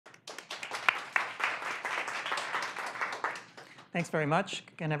Thanks very much.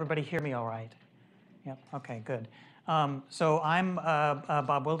 Can everybody hear me all right? Yep, okay, good. So I'm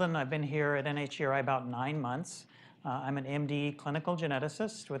Bob Wildin. I've been here at NHGRI about 9 months. I'm an MD clinical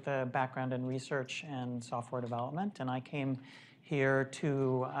geneticist with a background in research and software development, and I came here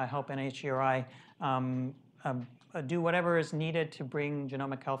to help NHGRI do whatever is needed to bring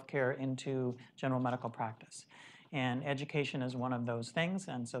genomic healthcare into general medical practice. And education is one of those things,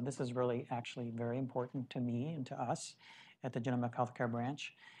 and so this is really actually very important to me and to us at the Genomic Healthcare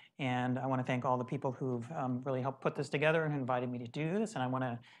branch. And I want to thank all the people who've really helped put this together and invited me to do this. And I want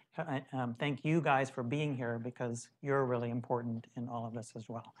to thank you guys for being here because you're really important in all of this as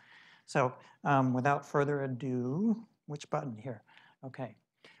well. So without further ado, which button here? Okay.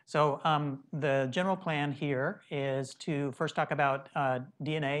 So the general plan here is to first talk about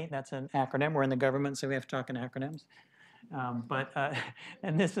DNA. That's an acronym. We're in the government, so we have to talk in acronyms.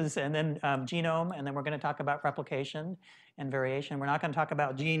 And then genome, and then we're going to talk about replication and variation. We're not going to talk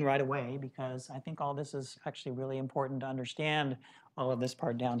about gene right away because I think all this is actually really important to understand all of this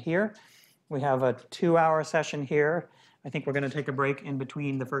part down here. We have a 2-hour session here. I think we're going to take a break in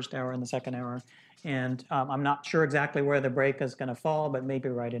between the first hour and the second hour. And I'm not sure exactly where the break is going to fall, but maybe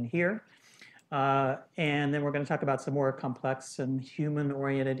right in here. And then we're going to talk about some more complex and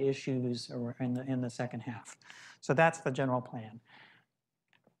human-oriented issues in the second half. So that's the general plan.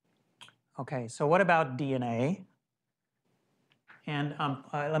 Okay, so what about DNA? And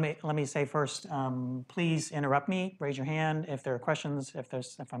let me say first, please interrupt me, raise your hand if there are questions,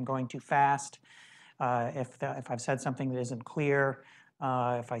 if I'm going too fast, if I've said something that isn't clear,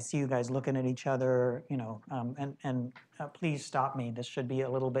 if I see you guys looking at each other, you know, and please stop me. This should be a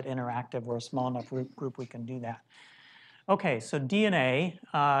little bit interactive. We're a small enough group we can do that. Okay, so DNA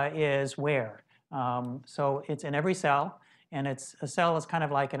is where? So it's in every cell, and a cell is kind of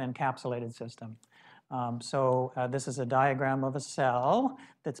like an encapsulated system. This is a diagram of a cell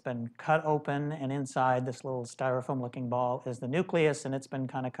that's been cut open, and inside this little styrofoam-looking ball is the nucleus, and it's been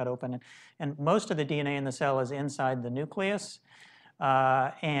kind of cut open. And most of the DNA in the cell is inside the nucleus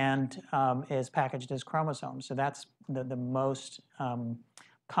and is packaged as chromosomes. So that's the most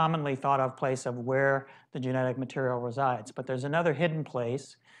commonly thought of place of where the genetic material resides. But there's another hidden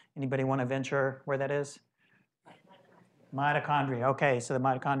place. Anybody want to venture where that is? Mitochondria. Okay, so the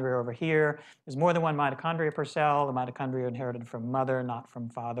mitochondria are over here. There's more than one mitochondria per cell. The mitochondria are inherited from mother, not from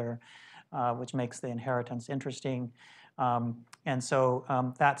father, which makes the inheritance interesting. And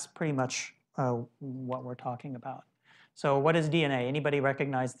so that's pretty much what we're talking about. So what is DNA? Anybody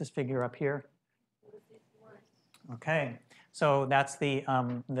recognize this figure up here? Okay, so that's the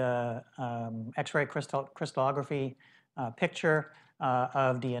X-ray crystallography picture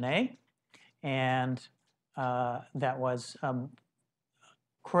of DNA. And that was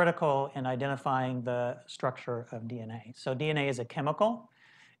critical in identifying the structure of DNA. So DNA is a chemical.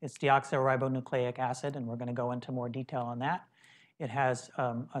 It's deoxyribonucleic acid, and we're going to go into more detail on that. It has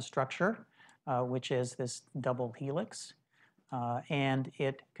a structure, which is this double helix, and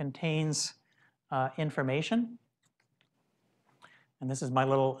it contains information. And this is my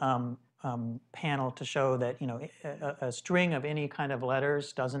little panel to show that, you know, a string of any kind of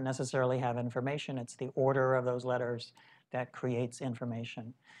letters doesn't necessarily have information. It's the order of those letters that creates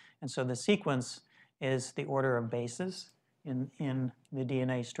information. And so the sequence is the order of bases in the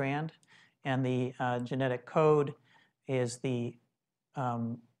DNA strand, and the genetic code is the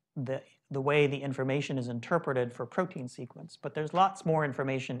way the information is interpreted for protein sequence. But there's lots more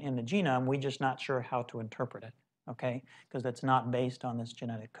information in the genome. We're just not sure how to interpret it, okay? Because it's not based on this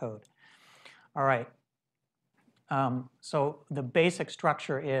genetic code. All right. So the basic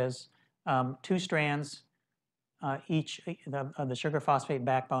structure is 2 strands, each of the sugar phosphate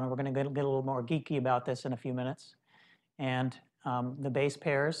backbone. And we're going to get a little more geeky about this in a few minutes. And the base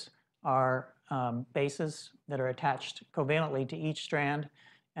pairs are bases that are attached covalently to each strand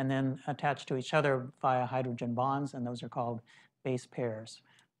and then attached to each other via hydrogen bonds, and those are called base pairs.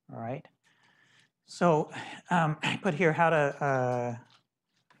 All right. So I put here how to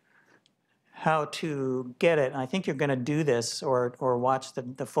get it. And I think you're going to do this or watch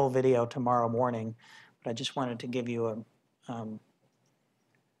the full video tomorrow morning. But I just wanted to give you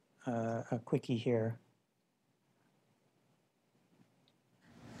a quickie here.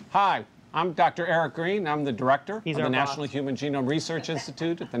 Hi, I'm Dr. Eric Green. I'm the director of the National Human Genome Research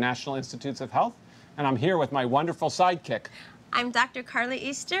Institute at the National Institutes of Health. And I'm here with my wonderful sidekick. I'm Dr. Carla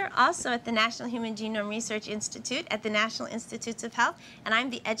Easter, also at the National Human Genome Research Institute at the National Institutes of Health, and I'm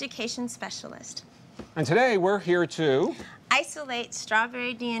the education specialist. And today we're here to isolate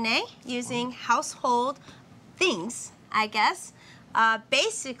strawberry DNA using household things, I guess.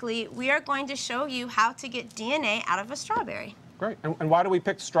 Basically, we are going to show you how to get DNA out of a strawberry. Great. And why do we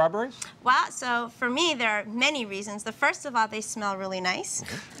pick strawberries? Well, so for me, there are many reasons. The first of all, they smell really nice.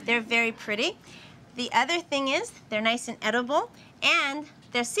 They're very pretty. The other thing is they're nice and edible, and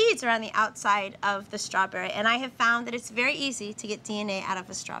their seeds are on the outside of the strawberry. And I have found that it's very easy to get DNA out of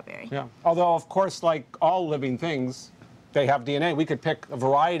a strawberry. Yeah. Although, of course, like all living things, they have DNA. We could pick a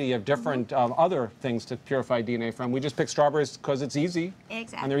variety of different other things to purify DNA from. We just pick strawberries because it's easy.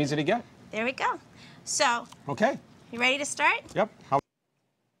 Exactly. And they're easy to get. There we go. So, okay. You ready to start? Yep.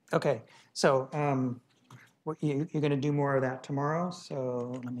 Okay. So you're going to do more of that tomorrow.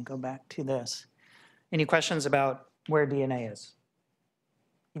 So let me go back to this. Any questions about where DNA is?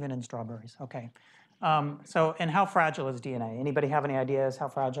 Even in strawberries. Okay. And how fragile is DNA? Anybody have any ideas how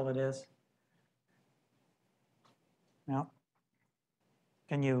fragile it is? No?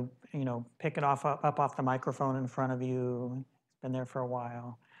 Can you pick it up off the microphone in front of you? It's been there for a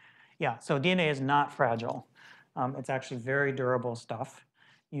while. Yeah, so DNA is not fragile. It's actually very durable stuff.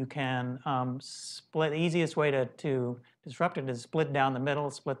 You can split, the easiest way to disrupt it is split down the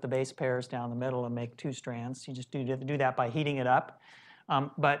middle, split the base pairs down the middle and make 2 strands. You just do that by heating it up.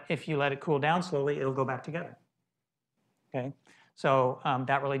 But if you let it cool down slowly, it'll go back together. Okay, so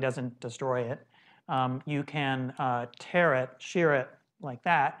that really doesn't destroy it. You can tear it, shear it like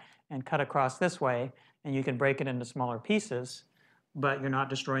that, and cut across this way, and you can break it into smaller pieces, but you're not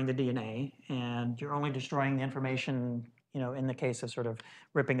destroying the DNA, and you're only destroying the information, in the case of sort of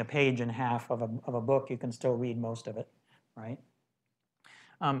ripping a page in half of a book, you can still read most of it, right?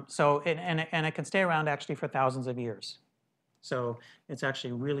 And it can stay around actually for thousands of years. So it's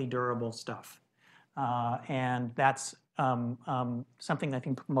actually really durable stuff. And that's something I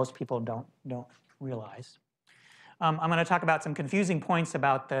think most people don't realize. I'm going to talk about some confusing points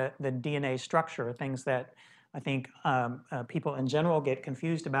about the DNA structure, things that I think people in general get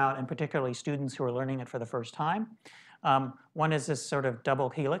confused about, and particularly students who are learning it for the first time. One is this sort of double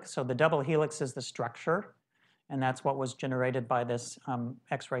helix. So the double helix is the structure, and that's what was generated by this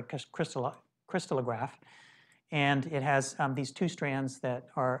X-ray crystallograph. And it has these 2 strands that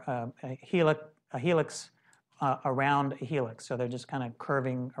are a helix around a helix. So they're just kind of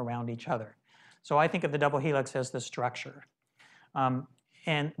curving around each other. So I think of the double helix as the structure.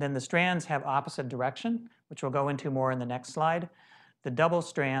 And then the strands have opposite direction, which we'll go into more in the next slide. The double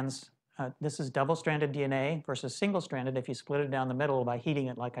strands, this is double-stranded DNA versus single-stranded. If you split it down the middle by heating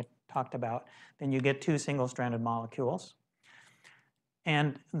it like I talked about, then you get 2 single-stranded molecules.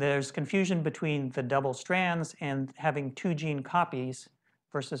 And there's confusion between the double strands and having 2 gene copies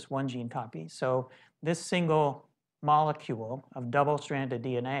versus 1 gene copy. So this single molecule of double-stranded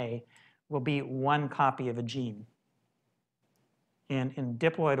DNA will be 1 copy of a gene. And in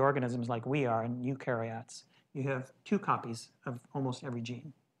diploid organisms like we are, in eukaryotes, you have 2 copies of almost every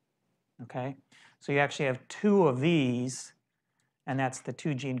gene. Okay? So you actually have 2 of these, and that's the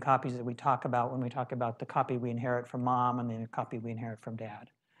 2 gene copies that we talk about when we talk about the copy we inherit from mom and the copy we inherit from dad.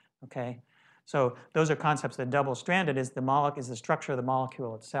 Okay? So those are concepts. The double-stranded is the structure of the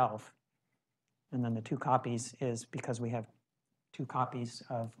molecule itself. And then the 2 copies is because we have 2 copies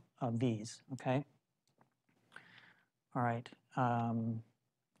of these. Okay? All right.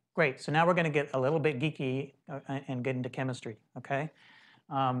 Great. So now we're going to get a little bit geeky and get into chemistry. Okay?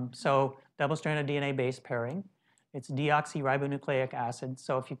 So double-stranded DNA base pairing. It's deoxyribonucleic acid.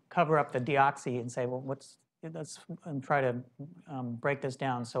 So if you cover up the deoxy and say, well, let's try to break this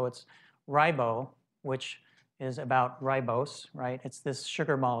down. So it's ribo, which is about ribose, right? It's this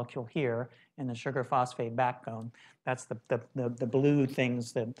sugar molecule here in the sugar phosphate backbone. That's the blue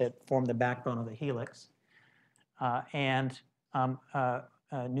things that form the backbone of the helix.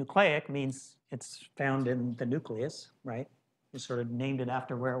 Nucleic means it's found in the nucleus, right? We sort of named it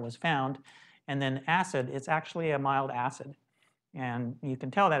after where it was found. And then acid, it's actually a mild acid. And you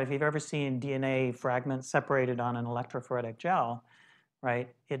can tell that if you've ever seen DNA fragments separated on an electrophoretic gel, right?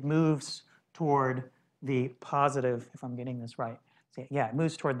 It moves toward the positive, if I'm getting this right. So, yeah, it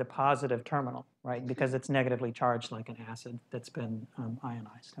moves toward the positive terminal, right? Because it's negatively charged like an acid that's been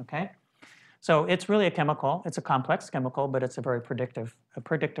ionized, okay? So it's really a chemical. It's a complex chemical, but it's a very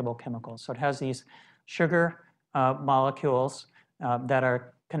predictable chemical. So it has these sugar molecules that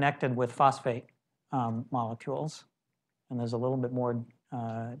are connected with phosphate molecules. And there's a little bit more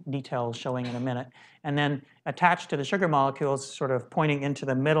detail showing in a minute. And then attached to the sugar molecules, sort of pointing into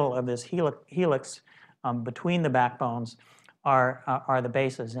the middle of this helix between the backbones, are the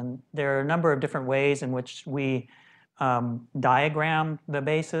bases. And there are a number of different ways in which we diagram the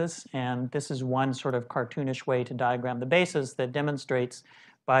bases. And this is one sort of cartoonish way to diagram the bases that demonstrates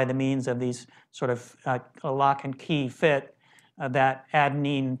by the means of these sort of a lock and key fit that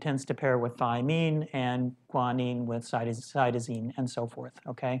adenine tends to pair with thymine and guanine with cytosine and so forth,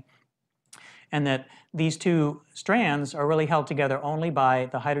 okay? And that these two strands are really held together only by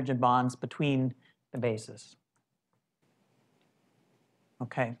the hydrogen bonds between the bases.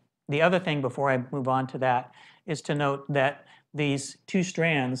 Okay. The other thing before I move on to that is to note that these two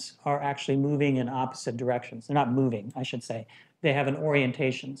strands are actually moving in opposite directions. They're not moving, I should say. They have an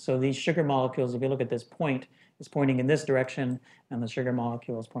orientation. So these sugar molecules, if you look at this point, is pointing in this direction, and the sugar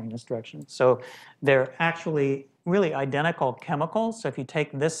molecule is pointing in this direction. So they're actually really identical chemicals. So if you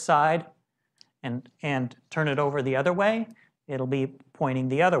take this side and turn it over the other way, it'll be pointing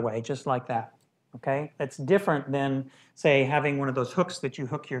the other way, just like that. Okay? That's different than, say, having one of those hooks that you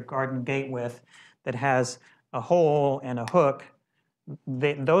hook your garden gate with that has a hole and a hook.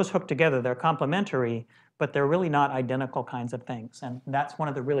 Those hook together, they're complementary, but they're really not identical kinds of things. And that's one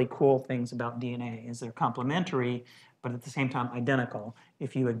of the really cool things about DNA, is they're complementary, but at the same time identical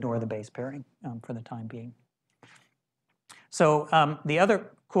if you ignore the base pairing for the time being. So the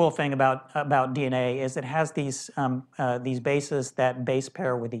other cool thing about DNA is it has these bases that base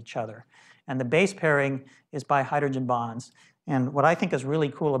pair with each other. And the base pairing is by hydrogen bonds. And what I think is really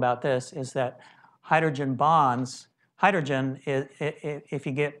cool about this is that hydrogen bonds, if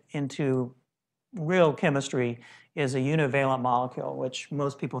you get into real chemistry, is a univalent molecule, which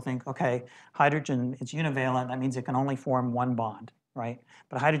most people think, okay, hydrogen is univalent, that means it can only form one bond, right?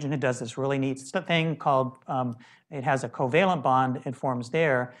 But hydrogen, it does this really neat thing called, it has a covalent bond, it forms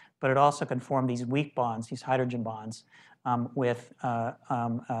there, but it also can form these weak bonds, these hydrogen bonds, with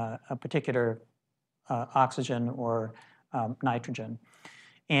a particular oxygen or nitrogen.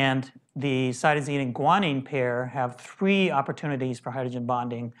 And the cytosine and guanine pair have 3 opportunities for hydrogen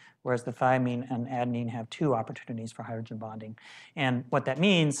bonding, whereas the thymine and adenine have 2 opportunities for hydrogen bonding. And what that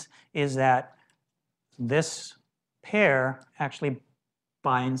means is that this pair actually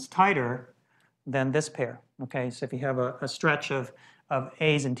binds tighter than this pair. Okay, so if you have a stretch of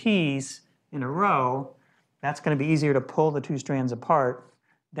A's and T's in a row, that's going to be easier to pull the 2 strands apart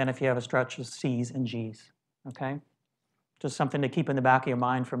than if you have a stretch of C's and G's. Okay? Just something to keep in the back of your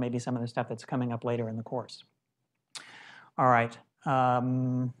mind for maybe some of the stuff that's coming up later in the course. All right.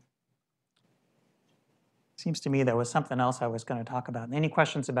 Seems to me there was something else I was going to talk about. Any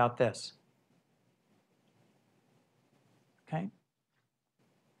questions about this? Okay.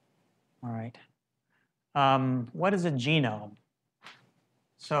 All right. What is a genome?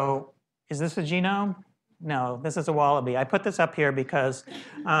 So is this a genome? No, this is a wallaby. I put this up here because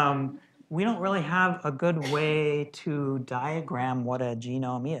we don't really have a good way to diagram what a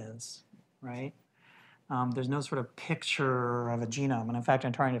genome is, right? There's no sort of picture of a genome. And in fact,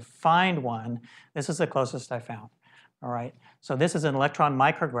 I'm trying to find one. This is the closest I found, all right? So this is an electron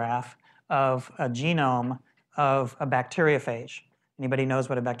micrograph of a genome of a bacteriophage. Anybody knows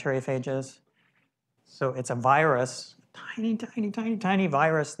what a bacteriophage is? So it's a virus, tiny, tiny, tiny, tiny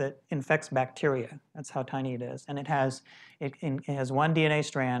virus that infects bacteria. That's how tiny it is. And it has 1 DNA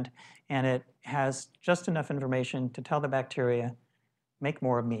strand, and it has just enough information to tell the bacteria, make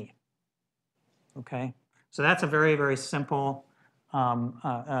more of me. Okay? So that's a very, very simple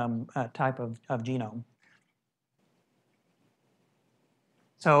type of genome.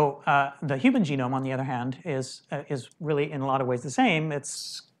 So the human genome, on the other hand, is really in a lot of ways the same.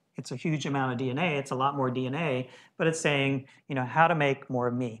 It's a huge amount of DNA. It's a lot more DNA, but it's saying, you know, how to make more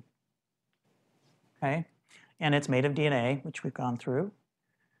of me. Okay? And it's made of DNA, which we've gone through.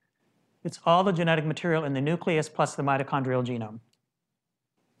 It's all the genetic material in the nucleus plus the mitochondrial genome.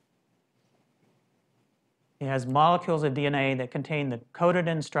 It has molecules of DNA that contain the coded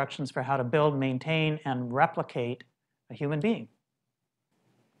instructions for how to build, maintain, and replicate a human being.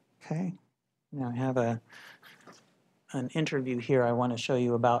 Okay? Now I have an interview here I want to show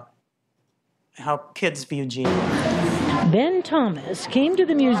you about how kids view genomes. Ben Thomas came to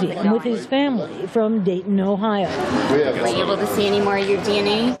the museum with his family from Dayton, Ohio. Were you able to see any more of your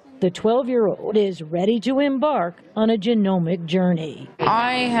DNA? The 12-year-old is ready to embark on a genomic journey.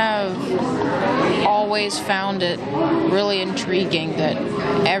 I have always found it really intriguing that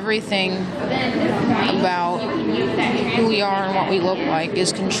everything about who we are and what we look like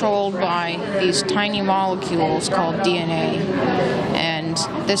is controlled by these tiny molecules called DNA. And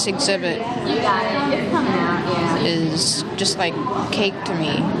this exhibit is just like cake to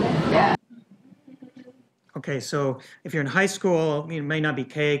me. Okay, so if you're in high school, it may not be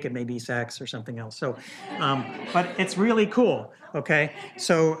cake, it may be sex or something else. So, but it's really cool. Okay,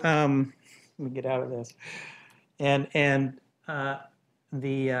 so let me get out of this, and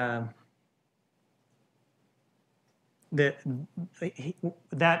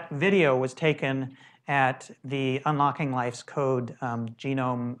that video was taken at the Unlocking Life's Code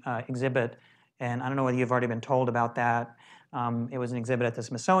genome exhibit, and I don't know whether you've already been told about that. It was an exhibit at the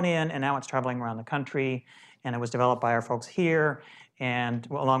Smithsonian, and now it's traveling around the country, and it was developed by our folks here, and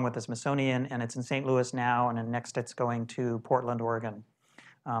along with the Smithsonian, and it's in St. Louis now, and then next it's going to Portland, Oregon.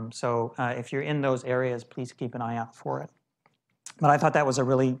 So if you're in those areas, please keep an eye out for it. But I thought that was a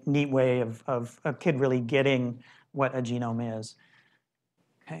really neat way of a kid really getting what a genome is.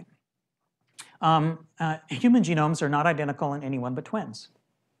 Okay. Human genomes are not identical in anyone but twins.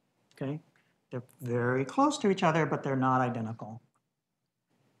 Okay. They're very close to each other, but they're not identical.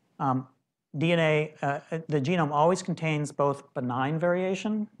 DNA, the genome always contains both benign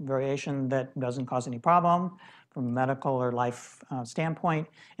variation that doesn't cause any problem from a medical or life standpoint,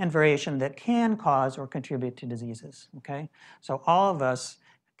 and variation that can cause or contribute to diseases, okay? So all of us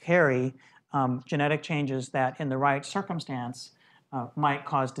carry genetic changes that in the right circumstance might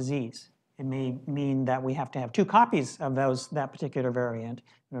cause disease. It may mean that we have to have 2 copies of that particular variant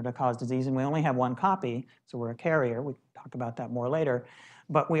in order to cause disease, and we only have 1 copy, so we're a carrier. We can talk about that more later.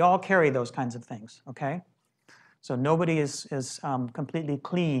 But we all carry those kinds of things, okay? So nobody is completely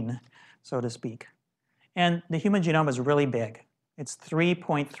clean, so to speak. And the human genome is really big. It's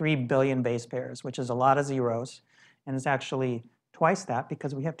 3.3 billion base pairs, which is a lot of zeros. And it's actually twice that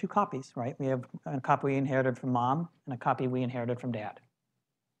because we have 2 copies, right? We have a copy we inherited from mom and a copy we inherited from dad.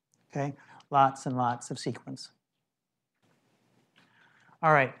 Okay, lots and lots of sequence.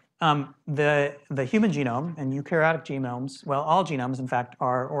 All right, the human genome and eukaryotic genomes, well, all genomes, in fact,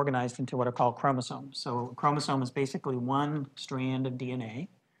 are organized into what are called chromosomes. So a chromosome is basically 1 strand of DNA.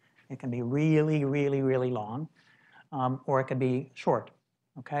 It can be really, really, really long, or it can be short,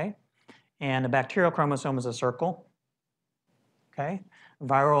 okay? And a bacterial chromosome is a circle, okay?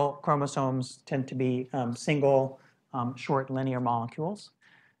 Viral chromosomes tend to be single, short linear molecules.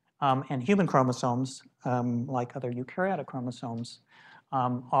 And human chromosomes, like other eukaryotic chromosomes,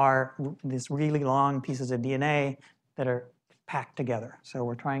 are these really long pieces of DNA that are packed together. So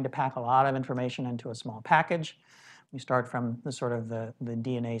we're trying to pack a lot of information into a small package. We start from the sort of the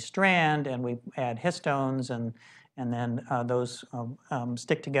DNA strand, and we add histones, and then those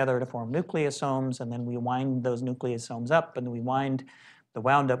stick together to form nucleosomes, and then we wind those nucleosomes up, and we wind the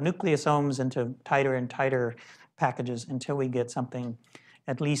wound up nucleosomes into tighter and tighter packages until we get something,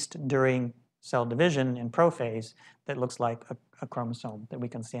 at least during cell division in prophase, that looks like a chromosome that we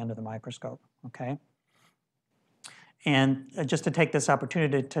can see under the microscope, okay? And just to take this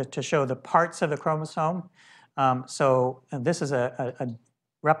opportunity to show the parts of the chromosome, so this is a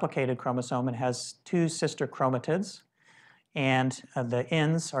replicated chromosome. It has 2 sister chromatids, and the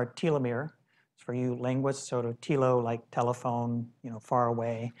ends are telomere. For you linguists, sort of telo, like telephone, far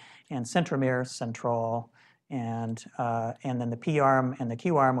away, and centromere, central, and then the P arm and the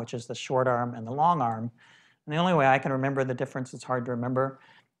Q arm, which is the short arm and the long arm. And the only way I can remember the difference, it's hard to remember,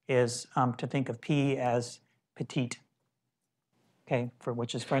 is to think of P as petite, okay,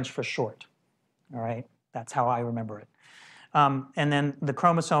 which is French for short, all right? That's how I remember it. And then the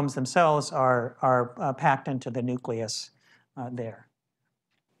chromosomes themselves are packed into the nucleus there.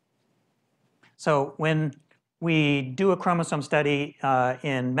 So when we do a chromosome study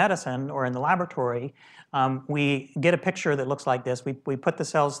in medicine or in the laboratory, we get a picture that looks like this. We put the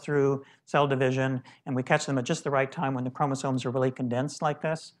cells through cell division, and we catch them at just the right time when the chromosomes are really condensed like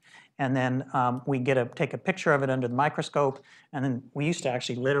this. And then we take a picture of it under the microscope, and then we used to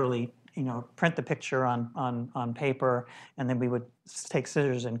actually literally print the picture on paper, and then we would take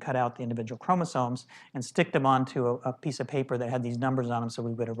scissors and cut out the individual chromosomes and stick them onto a piece of paper that had these numbers on them, so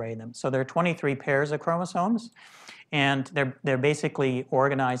we would array them. So there are 23 pairs of chromosomes, and they're basically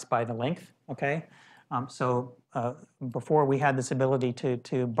organized by the length, okay? Before we had this ability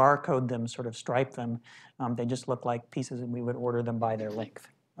to barcode them, sort of stripe them, they just look like pieces, and we would order them by their length.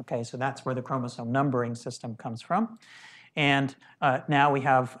 Okay, so that's where the chromosome numbering system comes from. And now we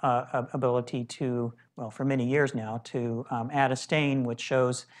have ability to, well, for many years now, to add a stain which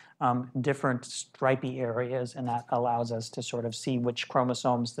shows different stripy areas, and that allows us to sort of see which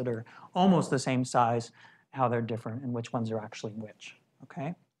chromosomes that are almost the same size, how they're different, and which ones are actually which,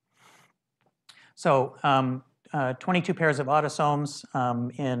 okay? So 22 pairs of autosomes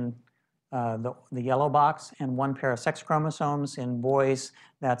in the yellow box, and 1 pair of sex chromosomes. In boys,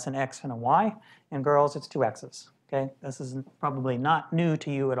 that's an X and a Y. In girls, it's 2 X's. Okay, this is probably not new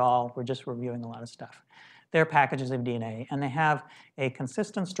to you at all. We're just reviewing a lot of stuff. They're packages of DNA, and they have a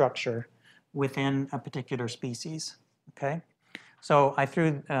consistent structure within a particular species. Okay, so I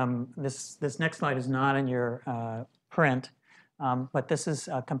threw this next slide is not in your print, but this is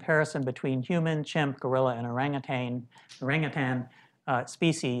a comparison between human, chimp, gorilla, and orangutan.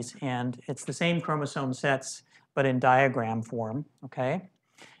 species, and it's the same chromosome sets, but in diagram form, okay?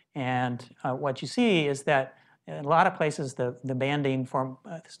 And what you see is that in a lot of places, the banding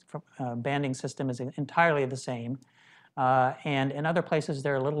banding system is entirely the same. And in other places,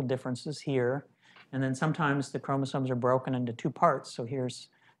 there are little differences here. And then sometimes the chromosomes are broken into two parts. So here's,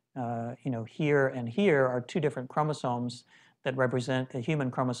 here and here are two different chromosomes that represent the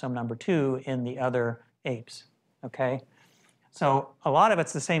human chromosome number 2 in the other apes, okay? So a lot of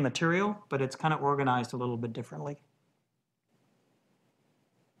it's the same material, but it's kind of organized a little bit differently.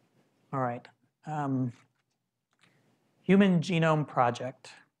 All right. Human Genome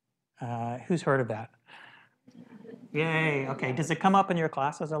Project. Who's heard of that? Yay, okay. Does it come up in your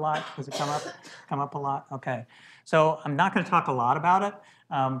classes a lot? Does it come up a lot? Okay. So I'm not going to talk a lot about it,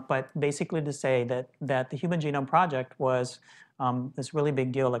 but basically to say that the Human Genome Project was this really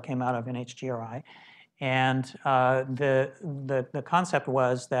big deal that came out of NHGRI. And the concept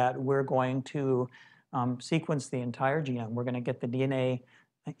was that we're going to sequence the entire genome. We're going to get the DNA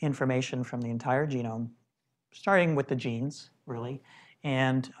information from the entire genome, starting with the genes, really.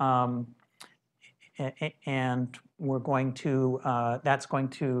 And we're going to, that's going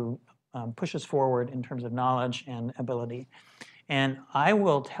to push us forward in terms of knowledge and ability. And I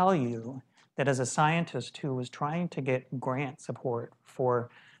will tell you that as a scientist who was trying to get grant support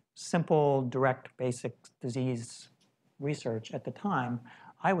for simple, direct, basic disease research at the time,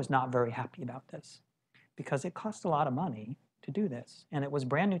 I was not very happy about this because it cost a lot of money to do this. And it was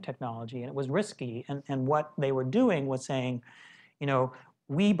brand new technology and it was risky. And what they were doing was saying,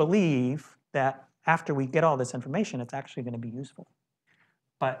 we believe that after we get all this information, it's actually going to be useful.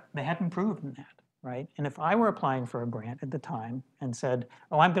 But they hadn't proven that, right? And if I were applying for a grant at the time and said,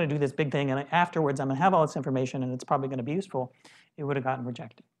 oh, I'm going to do this big thing, and afterwards I'm going to have all this information and it's probably going to be useful, it would have gotten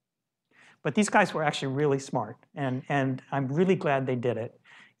rejected. But these guys were actually really smart, and I'm really glad they did it,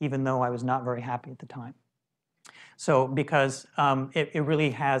 even though I was not very happy at the time. So because it really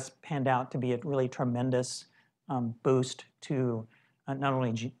has panned out to be a really tremendous boost to not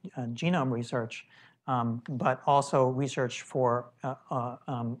only genome research, but also research for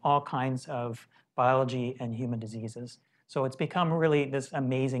all kinds of biology and human diseases. So it's become really this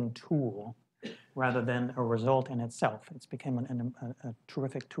amazing tool rather than a result in itself. It's become a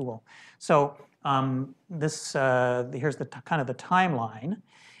terrific tool. So here's the kind of the timeline.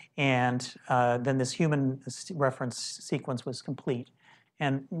 And then this human reference sequence was complete.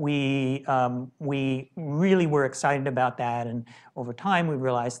 And we really were excited about that. And over time, we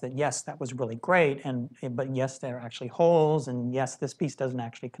realized that, yes, that was really great. But yes, there are actually holes. And yes, this piece doesn't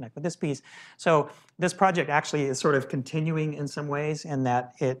actually connect with this piece. So this project actually is sort of continuing in some ways in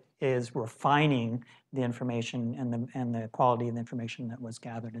that it is refining the information and the quality of the information that was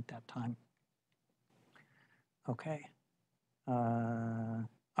gathered at that time. OK.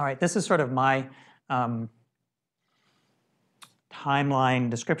 All right, this is sort of my timeline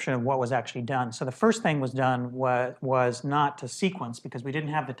description of what was actually done. So the first thing was done was not to sequence, because we didn't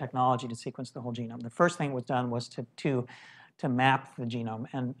have the technology to sequence the whole genome. The first thing was done was to map the genome.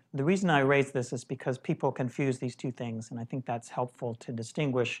 And the reason I raise this is because people confuse these two things, and I think that's helpful to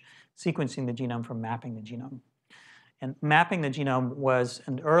distinguish sequencing the genome from mapping the genome. And mapping the genome was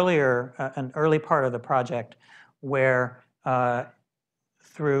an early part of the project where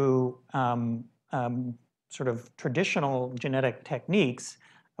through sort of traditional genetic techniques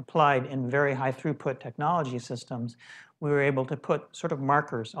applied in very high throughput technology systems, we were able to put sort of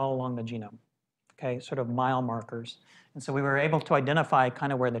markers all along the genome, okay, sort of mile markers. And so we were able to identify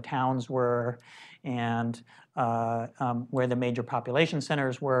kind of where the towns were and where the major population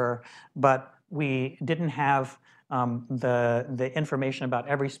centers were, but we didn't have the information about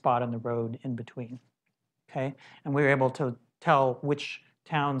every spot on the road in between, okay? And we were able to tell which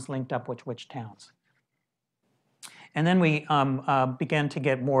towns linked up with which towns. And then we began to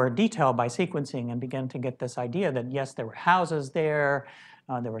get more detail by sequencing and began to get this idea that, yes, there were houses there,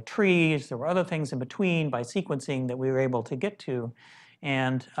 there were trees, there were other things in between by sequencing that we were able to get to.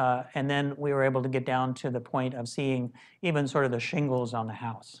 And then we were able to get down to the point of seeing even sort of the shingles on the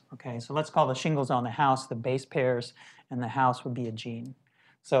house. Okay, so let's call the shingles on the house the base pairs, and the house would be a gene.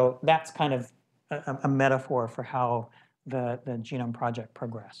 So that's kind of a metaphor for how the Genome Project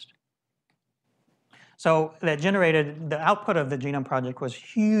progressed. So that generated, the output of the Genome Project was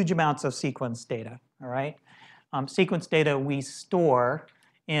huge amounts of sequence data, all right? Sequence data we store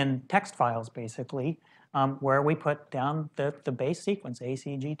in text files, basically, where we put down the base sequence,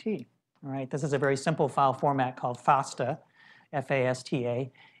 ACGT, all right? This is a very simple file format called FASTA,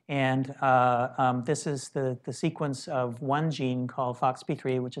 F-A-S-T-A, And this is the sequence of one gene called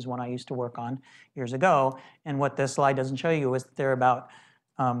FOXP3, which is one I used to work on years ago. And what this slide doesn't show you is that there are about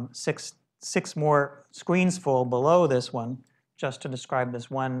six more screens full below this one just to describe this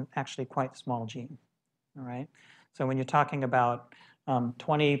one actually quite small gene. All right. So when you're talking about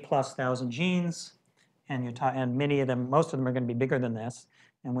 20,000+ genes, and many of them, most of them are going to be bigger than this.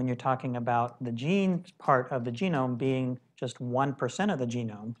 And when you're talking about the gene part of the genome being just 1% of the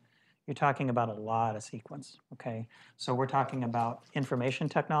genome, you're talking about a lot of sequence, okay? So we're talking about information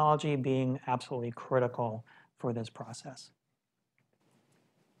technology being absolutely critical for this process.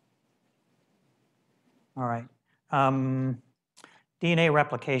 All right. DNA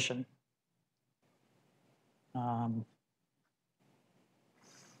replication.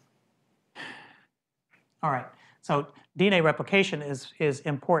 All right, so DNA replication is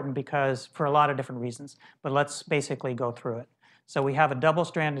important because for a lot of different reasons, but let's basically go through it. So we have a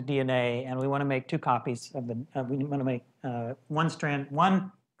double-stranded DNA, and we want to make two copies of the. We want to make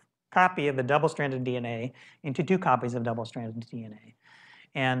one copy of the double-stranded DNA into two copies of double-stranded DNA,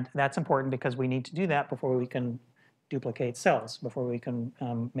 and that's important because we need to do that before we can duplicate cells, before we can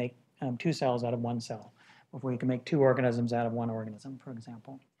make two cells out of one cell, before we can make two organisms out of one organism, for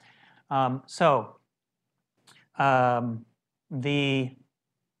example. The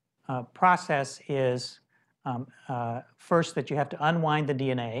process is first that you have to unwind the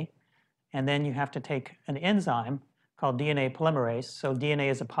DNA, and then you have to take an enzyme called DNA polymerase. So DNA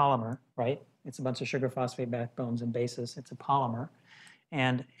is a polymer, right? It's a bunch of sugar phosphate backbones and bases. It's a polymer.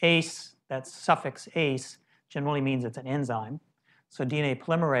 And ACE, that suffix ACE, generally means it's an enzyme. So DNA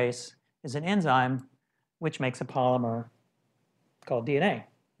polymerase is an enzyme which makes a polymer called DNA,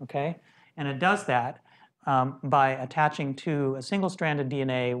 okay? And it does that by attaching to a single-stranded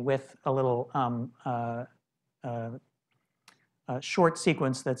DNA with a little short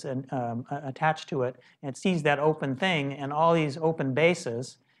sequence that's attached to it. And it sees that open thing and all these open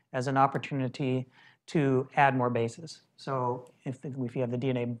bases as an opportunity to add more bases. So if you have the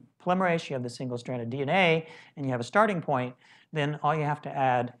DNA polymerase, you have the single-stranded DNA, and you have a starting point, then all you have to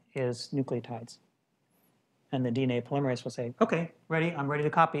add is nucleotides. And the DNA polymerase will say, okay, ready, I'm ready to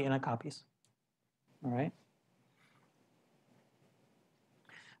copy, and it copies. All right.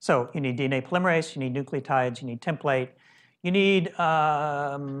 So you need DNA polymerase, you need nucleotides, you need template, you need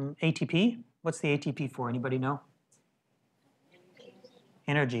ATP. What's the ATP for? Anybody know?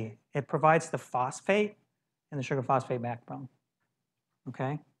 Energy. It provides the phosphate and the sugar phosphate backbone.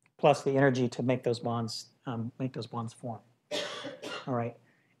 Okay, plus the energy to make those bonds form. All right.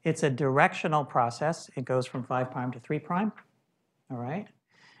 It's a directional process. It goes from 5' to 3'. All right,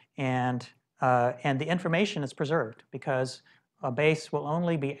 and the information is preserved because a base will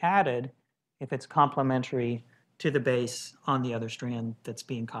only be added if it's complementary to the base on the other strand that's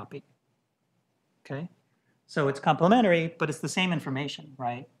being copied. Okay, so it's complementary, but it's the same information,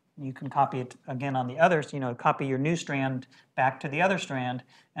 right? You can copy it again on the others, copy your new strand back to the other strand,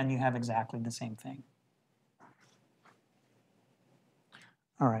 and you have exactly the same thing.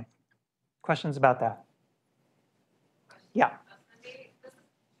 All right, questions about that? Yeah.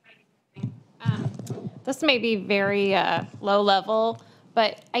 This may be very low level,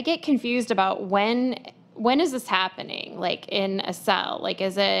 but I get confused about when is this happening? Like in a cell, like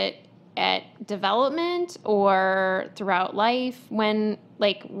is it at development or throughout life? When,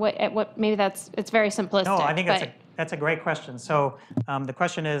 like what? Maybe it's very simplistic. No, I think that's a great question. So the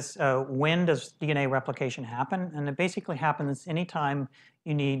question is, when does DNA replication happen? And it basically happens anytime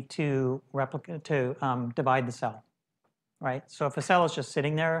you need to divide the cell, right? So if a cell is just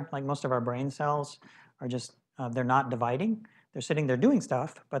sitting there, like most of our brain cells are just, they're not dividing. They're sitting there doing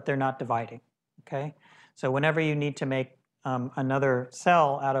stuff, but they're not dividing, okay? So whenever you need to make another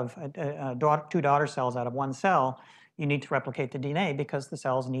cell out of two daughter cells out of one cell, you need to replicate the DNA because the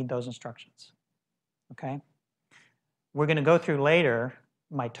cells need those instructions, okay? We're going to go through later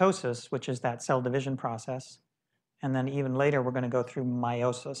mitosis, which is that cell division process. And then even later, we're going to go through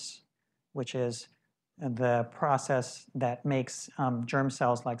meiosis, which is the process that makes germ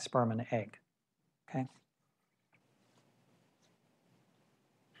cells like sperm and egg, okay?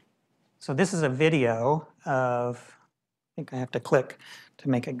 So this is a video of, I think I have to click to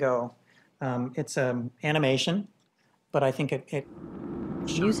make it go. It's an animation, but I think it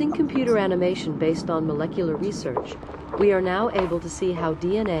Using computer animation based on molecular research, we are now able to see how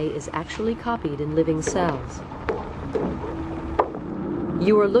DNA is actually copied in living cells.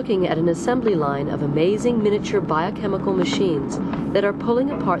 You are looking at an assembly line of amazing miniature biochemical machines that are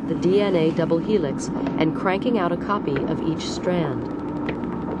pulling apart the DNA double helix and cranking out a copy of each strand.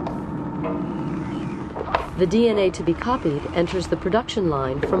 The DNA to be copied enters the production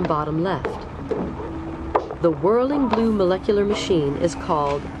line from bottom left. The whirling blue molecular machine is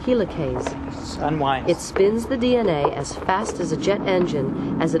called helicase. Unwinds. It spins the DNA as fast as a jet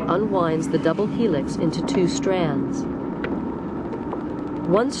engine as it unwinds the double helix into 2 strands.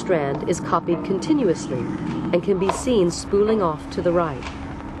 One strand is copied continuously and can be seen spooling off to the right.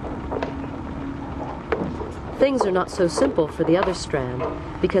 Things are not so simple for the other strand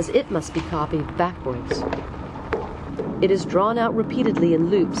because it must be copied backwards. It is drawn out repeatedly in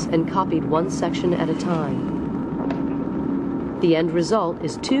loops and copied one section at a time. The end result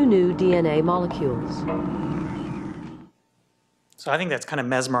is 2 new DNA molecules. So I think that's kind of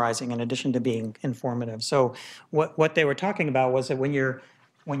mesmerizing in addition to being informative. So what they were talking about was that when you're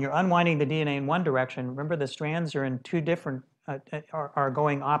unwinding the DNA in one direction, remember the strands are in 2 different, are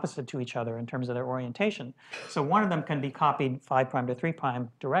going opposite to each other in terms of their orientation. So one of them can be copied 5' to 3'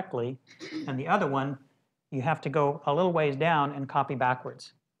 directly, and the other one, you have to go a little ways down and copy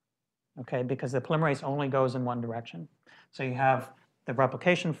backwards, okay, because the polymerase only goes in one direction. So you have the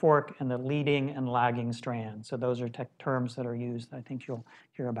replication fork and the leading and lagging strand. So those are terms that are used, I think you'll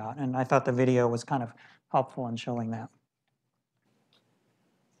hear about. And I thought the video was kind of helpful in showing that.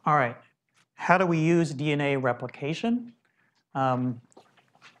 All right, how do we use DNA replication? I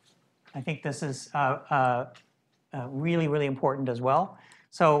think this is really, really important as well.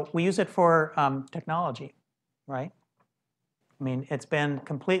 So we use it for technology, right? I mean, it's been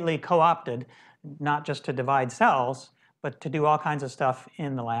completely co-opted, not just to divide cells, but to do all kinds of stuff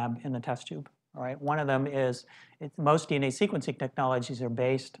in the lab, in the test tube. All right, one of them is most DNA sequencing technologies are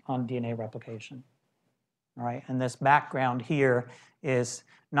based on DNA replication. All right, and this background here is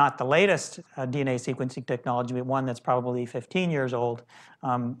not the latest DNA sequencing technology, but one that's probably 15 years old,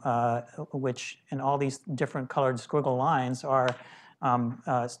 which in all these different colored squiggle lines are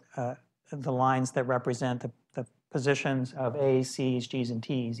the lines that represent the positions of A's, C's, G's, and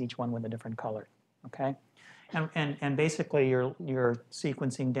T's, each one with a different color. Okay. And basically, you're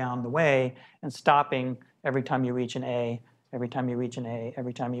sequencing down the way and stopping every time you reach an A, every time you reach an A,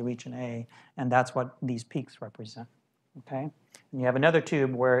 every time you reach an A, and that's what these peaks represent, okay? And you have another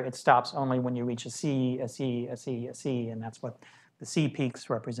tube where it stops only when you reach a C, a C, a C, a C, and that's what the C peaks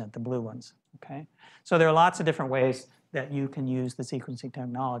represent, the blue ones, okay? So there are lots of different ways that you can use the sequencing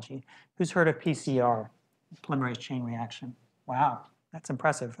technology. Who's heard of PCR, polymerase chain reaction? Wow, that's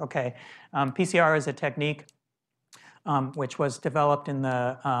impressive, okay. PCR is a technique which was developed in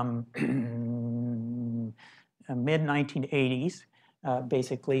the mid-1980s,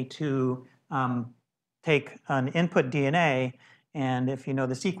 basically to take an input DNA, and if you know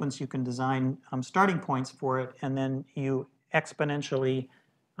the sequence, you can design starting points for it, and then you exponentially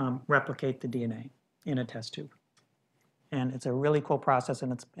replicate the DNA in a test tube. And it's a really cool process,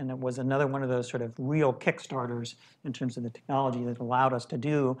 and it was another one of those sort of real kickstarters in terms of the technology that allowed us to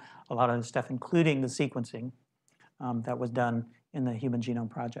do a lot of the stuff, including the sequencing that was done in the Human Genome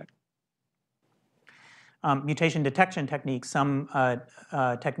Project. Mutation detection techniques, some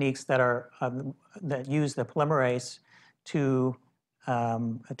techniques that use the polymerase to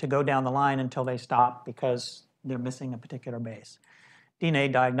go down the line until they stop because they're missing a particular base.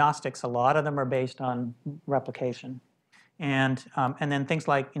 DNA diagnostics, a lot of them are based on replication. And then things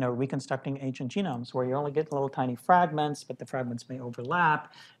like reconstructing ancient genomes, where you only get little tiny fragments, but the fragments may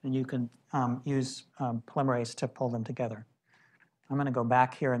overlap, and you can use polymerase to pull them together. I'm going to go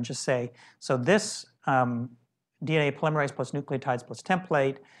back here and just say, so this DNA polymerase plus nucleotides plus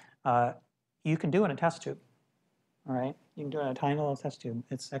template, you can do in a test tube. All right, you can do it in a tiny little test tube.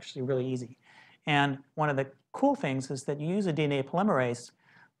 It's actually really easy. And one of the cool things is that you use a DNA polymerase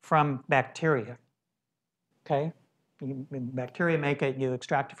from bacteria. Okay. Bacteria make it, you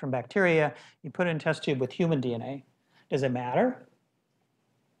extract it from bacteria, you put it in a test tube with human DNA. Does it matter?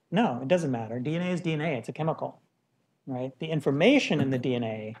 No, it doesn't matter. DNA is DNA, it's a chemical, right? The information in the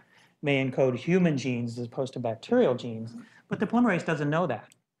DNA may encode human genes as opposed to bacterial genes, but the polymerase doesn't know that.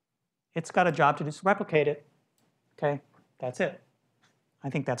 It's got a job to just replicate it, okay? That's it. I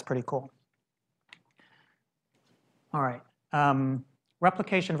think that's pretty cool. All right.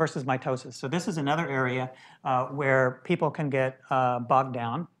 Replication versus mitosis. So this is another area where people can get bogged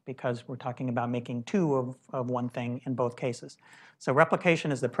down because we're talking about making two of one thing in both cases. So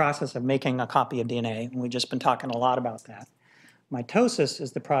replication is the process of making a copy of DNA, and we've just been talking a lot about that. Mitosis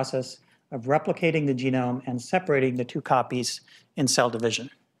is the process of replicating the genome and separating the two copies in cell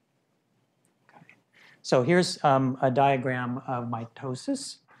division. Okay. So here's a diagram of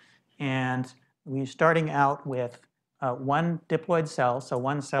mitosis, and we're starting out with one diploid cell, so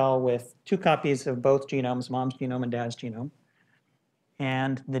one cell with two copies of both genomes, mom's genome and dad's genome.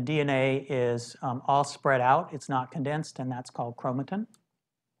 And the DNA is all spread out. It's not condensed, and that's called chromatin.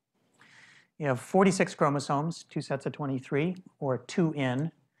 You have 46 chromosomes, 2 sets of 23, or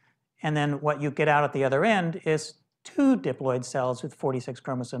 2N. And then what you get out at the other end is 2 diploid cells with 46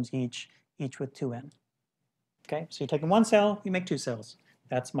 chromosomes each with 2N. Okay, so you're taking 1 cell, you make 2 cells.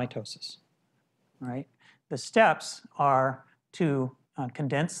 That's mitosis. All right. The steps are to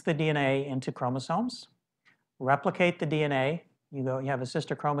condense the DNA into chromosomes, replicate the DNA. You have a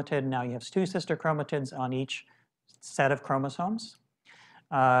sister chromatid, now you have 2 sister chromatids on each set of chromosomes.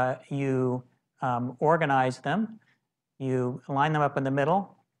 You organize them, you line them up in the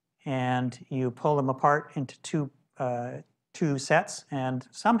middle, and you pull them apart into two sets, and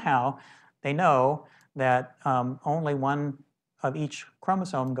somehow they know that only one of each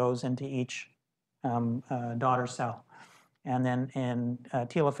chromosome goes into each daughter cell. And then in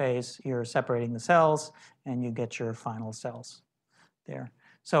telophase, you're separating the cells, and you get your final cells there.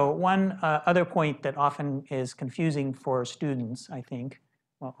 So one other point that often is confusing for students, I think,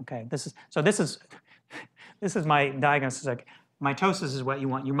 well, okay, this is my diagnosis. Like, mitosis is what you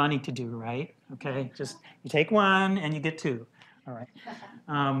want your money to do, right? Okay, just you take 1 and you get 2. All right.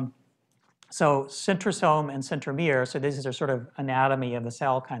 So centrosome and centromere, so these are sort of anatomy of the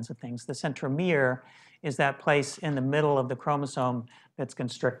cell kinds of things. The centromere is that place in the middle of the chromosome that's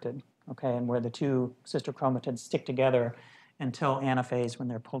constricted, okay, and where the 2 sister chromatids stick together until anaphase when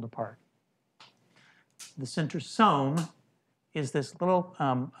they're pulled apart. The centrosome is this little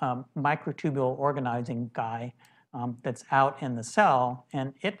microtubule organizing guy that's out in the cell,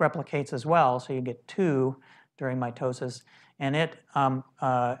 and it replicates as well, so you get 2 during mitosis, and it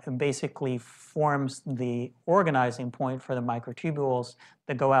basically forms the organizing point for the microtubules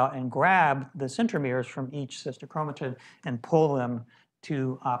that go out and grab the centromeres from each sister chromatid and pull them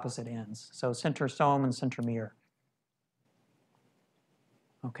to opposite ends. So centrosome and centromere.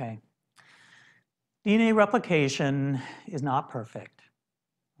 Okay. DNA replication is not perfect,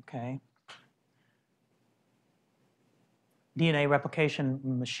 okay? DNA replication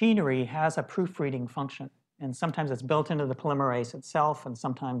machinery has a proofreading function, and sometimes it's built into the polymerase itself, and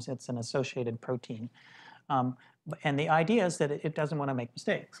sometimes it's an associated protein. And the idea is that it doesn't want to make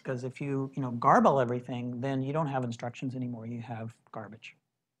mistakes, because if you garble everything, then you don't have instructions anymore, you have garbage,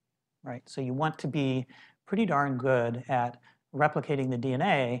 right? So you want to be pretty darn good at replicating the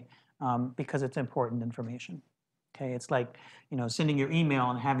DNA because it's important information. Okay, it's like sending your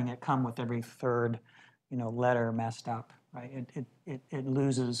email and having it come with every third letter messed up, right? It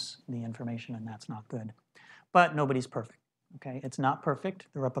loses the information, and that's not good. But nobody's perfect. Okay, it's not perfect.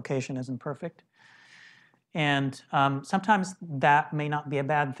 The replication isn't perfect, and sometimes that may not be a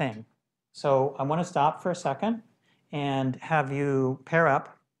bad thing. So I want to stop for a second and have you pair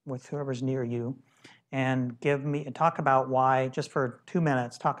up with whoever's near you and talk about why, just for 2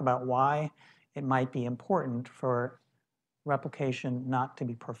 minutes, talk about why it might be important for replication not to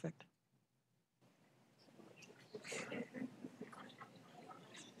be perfect.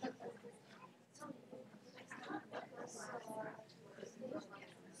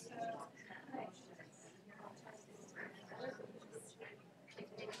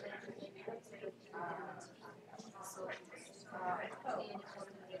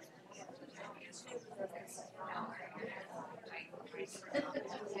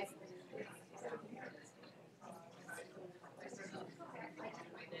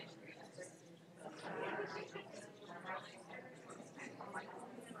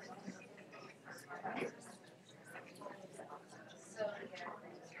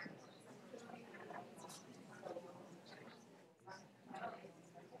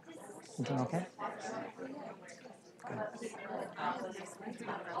 Everything okay?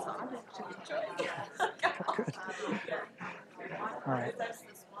 Good. All right.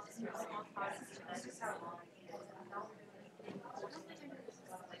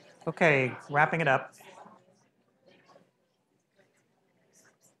 Okay, wrapping it up.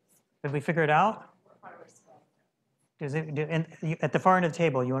 Did we figure it out? At the far end of the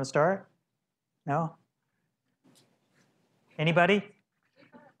table, you want to start? No? Anybody?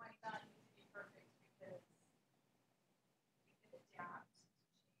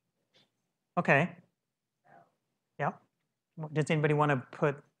 Okay. Yep. Does anybody want to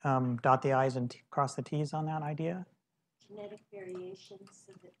put dot the I's and cross the T's on that idea? Genetic variation,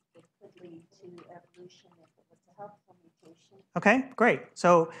 so that it could lead to evolution if it was a helpful mutation. Okay, great.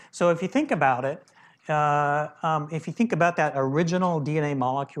 So if you think about it, if you think about that original DNA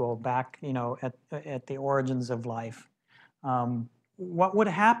molecule back, at the origins of life, what would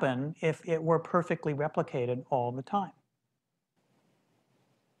happen if it were perfectly replicated all the time?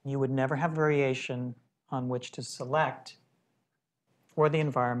 You would never have variation on which to select for the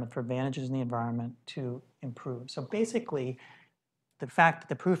environment, for advantages in the environment to improve. So basically, the fact that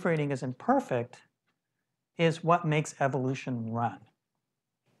the proofreading isn't perfect is what makes evolution run,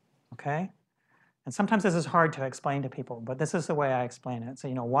 okay? And sometimes this is hard to explain to people, but this is the way I explain it. So,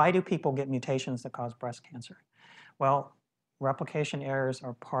 why do people get mutations that cause breast cancer? Well, replication errors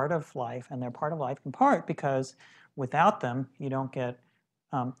are part of life, and they're part of life in part because without them, you don't get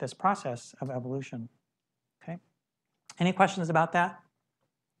this process of evolution, okay? Any questions about that?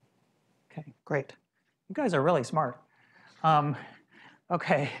 Okay, great. You guys are really smart.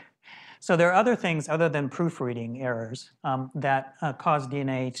 Okay, so there are other things other than proofreading errors that cause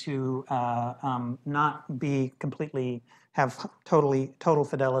DNA to not be completely, have total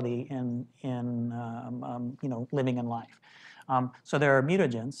fidelity in living in life. So there are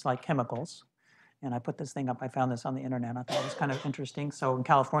mutagens like chemicals, and I put this thing up. I found this on the internet. I thought it was kind of interesting. So in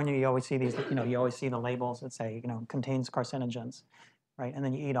California, you always see these. You always see the labels that say contains carcinogens, right? And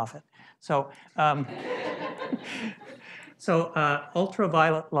then you eat off it. So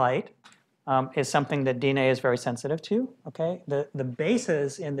ultraviolet light is something that DNA is very sensitive to, okay? The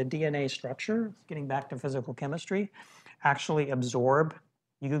bases in the DNA structure, getting back to physical chemistry, actually absorb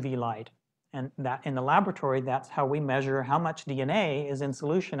UV light. And that in the laboratory, that's how we measure how much DNA is in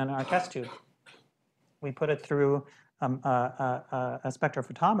solution in our test tube. We put it through a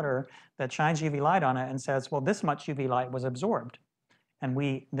spectrophotometer that shines UV light on it and says, well, this much UV light was absorbed. And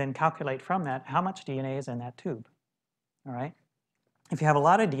we then calculate from that how much DNA is in that tube, all right? If you have a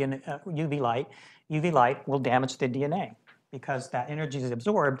lot of UV light will damage the DNA because that energy is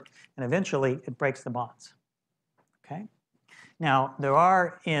absorbed and eventually it breaks the bonds, okay? Now, there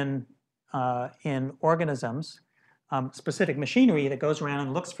are in organisms specific machinery that goes around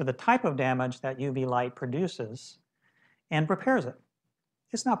and looks for the type of damage that UV light produces and repairs it.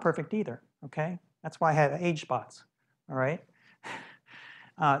 It's not perfect either, okay? That's why I have age spots, all right?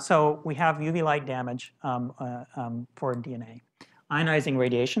 So we have UV light damage for DNA. Ionizing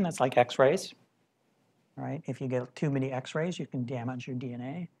radiation, that's like X-rays, right? If you get too many X-rays, you can damage your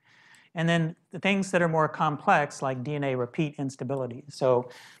DNA. And then the things that are more complex, like DNA repeat instability. So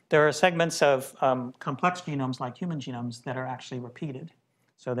there are segments of complex genomes, like human genomes, that are actually repeated.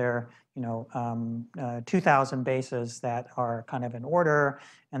 So there are 2,000 bases that are kind of in order,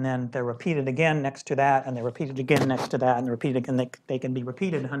 and then they're repeated again next to that, and they're repeated again next to that, and they're repeated again. They can be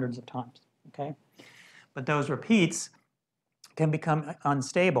repeated hundreds of times, okay? But those repeats can become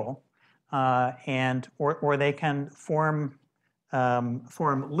unstable, or they can form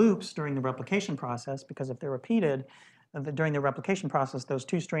loops during the replication process, because if they're repeated during the replication process, those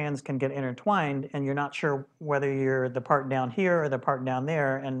two strands can get intertwined, and you're not sure whether you're the part down here or the part down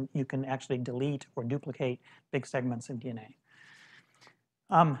there, and you can actually delete or duplicate big segments of DNA.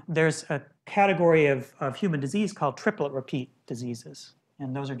 There's a category of human disease called triplet repeat diseases,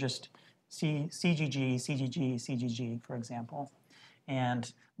 and those are just CGG, CGG, CGG, for example.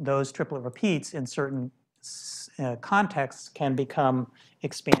 And those triplet repeats in certain contexts can become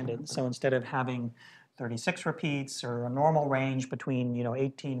expanded. So instead of having 36 repeats or a normal range between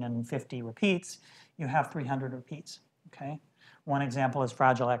 18 and 50 repeats, you have 300 repeats, okay? One example is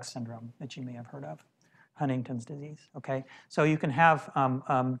Fragile X syndrome that you may have heard of, Huntington's disease, okay? So you can have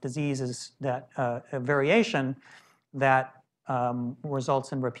diseases that, a variation that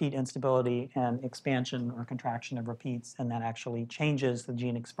results in repeat instability and expansion or contraction of repeats, and that actually changes the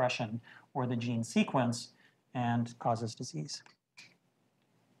gene expression or the gene sequence and causes disease.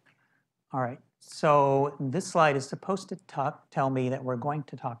 All right, so this slide is supposed to tell me that we're going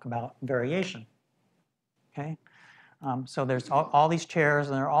to talk about variation, okay? So there's all these chairs,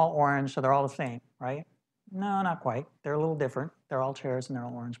 and they're all orange, so they're all the same, right? No, not quite. They're a little different. They're all chairs, and they're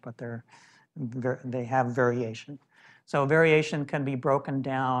all orange, but they have variation. So variation can be broken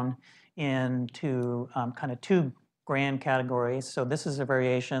down into kind of two grand categories. So this is a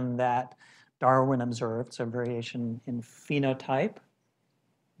variation that Darwin observed, so variation in phenotype,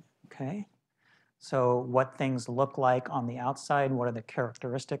 okay? So what things look like on the outside, what are the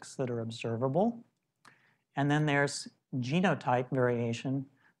characteristics that are observable? And then there's genotype variation,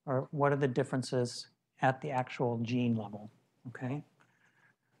 or what are the differences at the actual gene level, okay?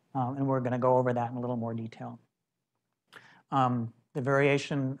 And we're going to go over that in a little more detail. The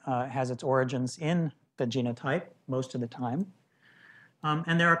variation has its origins in the genotype most of the time.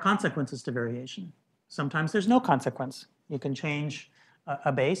 And there are consequences to variation. Sometimes there's no consequence. You can change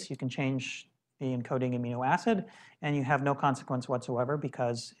a base, you can change the encoding amino acid, and you have no consequence whatsoever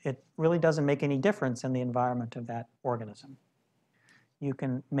because it really doesn't make any difference in the environment of that organism. You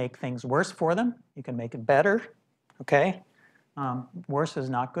can make things worse for them. You can make it better, okay? Worse is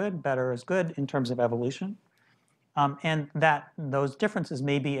not good, better is good in terms of evolution. And those differences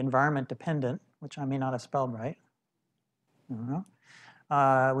may be environment dependent, which I may not have spelled right. I don't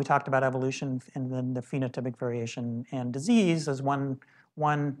know. We talked about evolution and then the phenotypic variation, and disease as one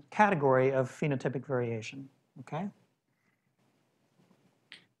category of phenotypic variation, okay?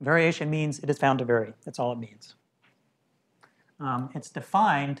 Variation means it is found to vary. That's all it means. It's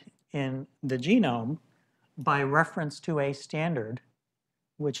defined in the genome by reference to a standard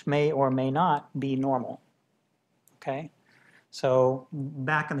which may or may not be normal, okay? So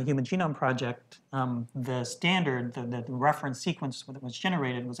back in the Human Genome Project, the standard, the reference sequence that was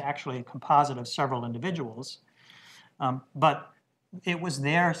generated was actually a composite of several individuals, but it was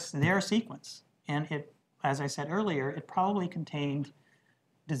their sequence. And it, as I said earlier, it probably contained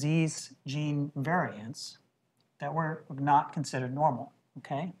disease gene variants that were not considered normal,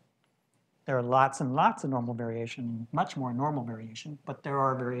 okay? There are lots and lots of normal variation, much more normal variation, but there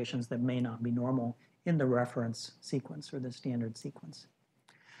are variations that may not be normal in the reference sequence or the standard sequence.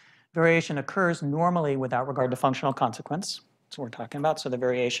 Variation occurs normally without regard to functional consequence. That's what we're talking about. So the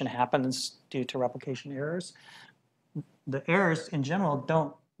variation happens due to replication errors. The errors in general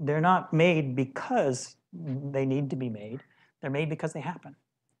they're not made because they need to be made. They're made because they happen.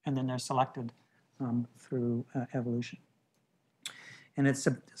 And then they're selected through evolution. And it's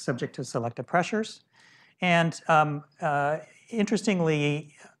subject to selective pressures. And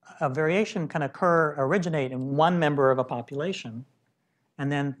interestingly, a variation can originate in one member of a population,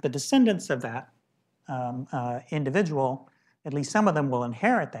 and then the descendants of that individual, at least some of them will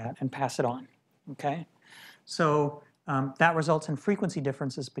inherit that and pass it on, okay? So that results in frequency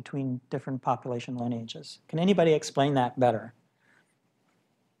differences between different population lineages. Can anybody explain that better?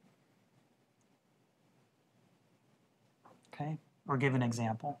 Okay, or give an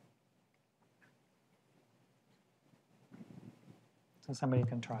example. So somebody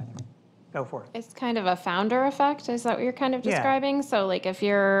can try that. Go for it. It's kind of a founder effect. Is that what you're kind of describing? Yeah. So like if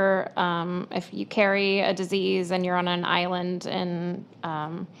you carry a disease and you're on an island in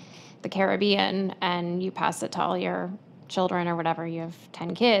the Caribbean and you pass it to all your children or whatever, you have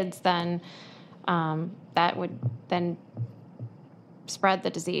 10 kids, then that would then spread the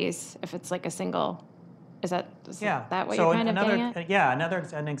disease if it's like a single. Is that what you're kind of getting at? Yeah,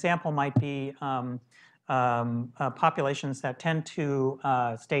 an example might be populations that tend to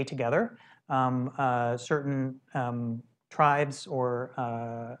stay together. Certain tribes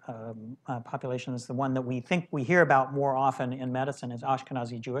or populations, the one that we hear about more often in medicine is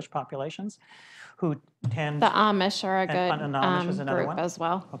Ashkenazi Jewish populations, who tend. The Amish are a good Amish is another group one as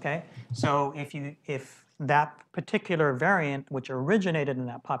well. Okay, so if that particular variant, which originated in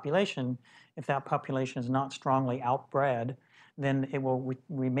that population, if that population is not strongly outbred, then it will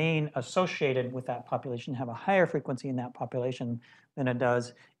remain associated with that population, have a higher frequency in that population than it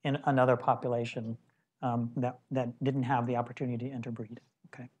does in another population that didn't have the opportunity to interbreed.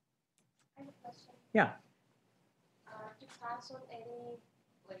 Okay. I have a question. Yeah. To pass on any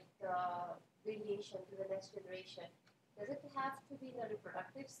radiation to the next generation, does it have to be the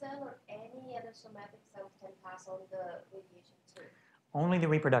reproductive cell, or any other somatic cells can pass on the radiation too? Only the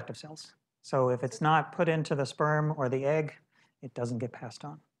reproductive cells. So if it's not put into the sperm or the egg, it doesn't get passed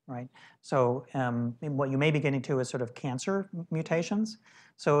on, right? So what you may be getting to is sort of cancer mutations.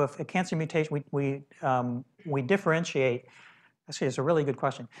 So if a cancer mutation, we differentiate, actually it's a really good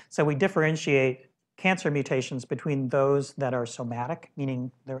question. So we differentiate cancer mutations between those that are somatic,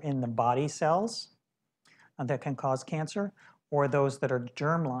 meaning they're in the body cells that can cause cancer, or those that are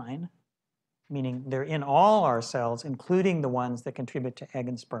germline, meaning they're in all our cells, including the ones that contribute to egg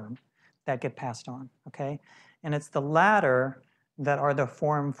and sperm, that get passed on, okay? And it's the latter that are the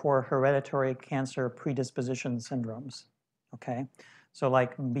form for hereditary cancer predisposition syndromes, okay? So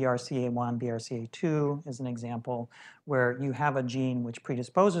like BRCA1, BRCA2 is an example where you have a gene which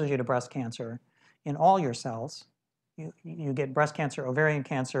predisposes you to breast cancer in all your cells. You get breast cancer, ovarian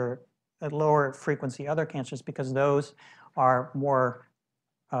cancer, at lower frequency other cancers because those are more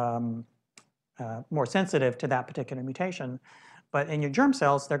sensitive to that particular mutation. But in your germ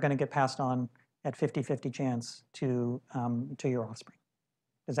cells, they're going to get passed on at 50-50 chance to your offspring.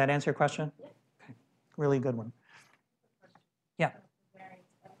 Does that answer your question? Yeah. Okay. Really good one. Yeah.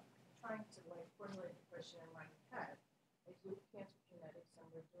 Trying to formulate the question in my head. I do cancer genetics, and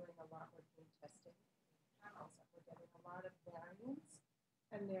we're doing a lot with gene testing panels, and we're getting a lot of variants.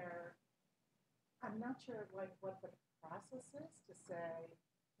 And I'm not sure what the process is to say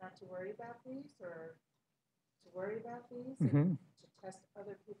not to worry about these, or to worry about these, and to test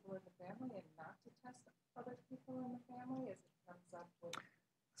other people in the family, and not to test other people in the family as it comes up with.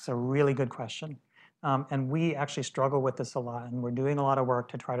 It's a really good question. And we actually struggle with this a lot, and we're doing a lot of work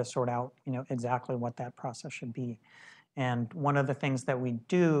to try to sort out, exactly what that process should be. And one of the things that we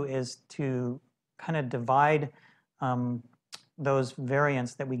do is to kind of divide those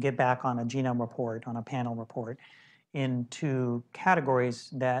variants that we get back on a genome report, on a panel report, into categories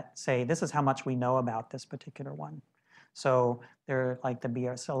that say, this is how much we know about this particular one. So they're like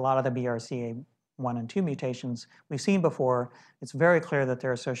a lot of the BRCA1 and 2 mutations we've seen before. It's very clear that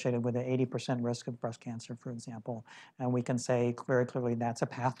they're associated with an 80% risk of breast cancer, for example. And we can say very clearly that's a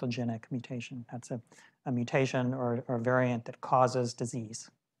pathogenic mutation. That's a mutation or a variant that causes disease,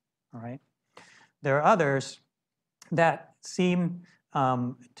 all right? There are others that seem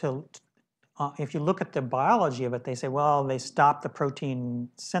if you look at the biology of it, they say, well, they stop the protein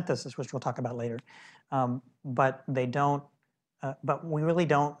synthesis, which we'll talk about later, but they don't. But we really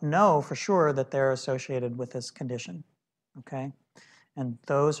don't know for sure that they're associated with this condition, okay? And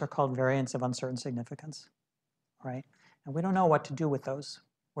those are called variants of uncertain significance, right? And we don't know what to do with those.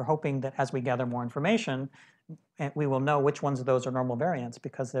 We're hoping that as we gather more information, we will know which ones of those are normal variants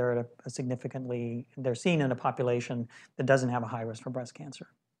because they're at they're seen in a population that doesn't have a high risk for breast cancer,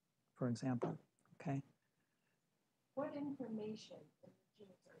 for example, okay? What information in the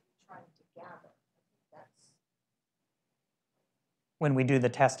genes are you trying to gather? That's when we do the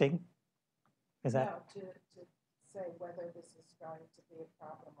testing, is that? No, to say whether this is going to be a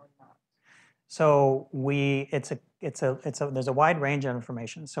problem or not. So there's a wide range of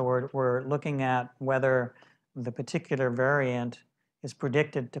information. So we're looking at whether the particular variant is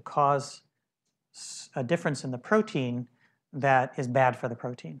predicted to cause a difference in the protein that is bad for the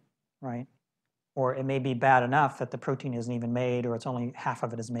protein, right? Or it may be bad enough that the protein isn't even made, or it's only half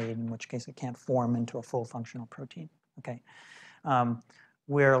of it is made, in which case it can't form into a full functional protein, okay?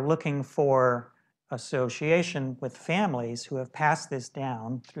 We're looking for association with families who have passed this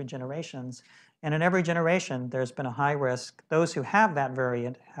down through generations. And in every generation, there's been a high risk. Those who have that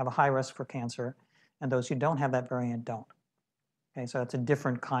variant have a high risk for cancer, and those who don't have that variant don't. Okay, so it's a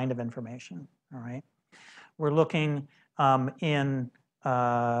different kind of information, all right? We're looking in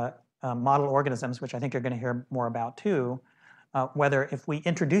model organisms, which I think you're going to hear more about too, whether if we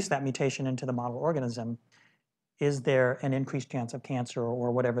introduce that mutation into the model organism, is there an increased chance of cancer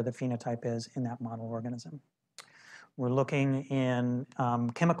or whatever the phenotype is in that model organism? We're looking in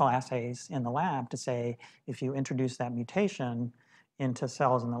chemical assays in the lab to say, if you introduce that mutation into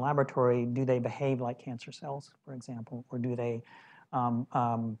cells in the laboratory, do they behave like cancer cells, for example? Or do they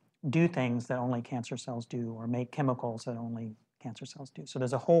do things that only cancer cells do, or make chemicals that only cancer cells do? So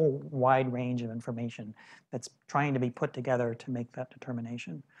there's a whole wide range of information that's trying to be put together to make that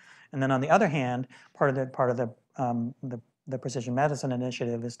determination. And then on the other hand, part of the precision medicine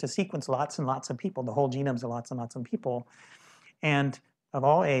initiative is to sequence lots and lots of people, the whole genomes of lots and lots of people, and of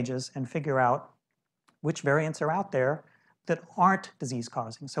all ages, and figure out which variants are out there that aren't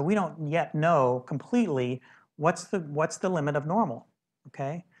disease-causing. So we don't yet know completely what's the limit of normal,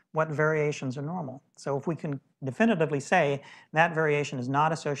 okay? What variations are normal. So if we can definitively say that variation is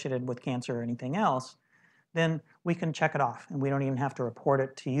not associated with cancer or anything else, then we can check it off, and we don't even have to report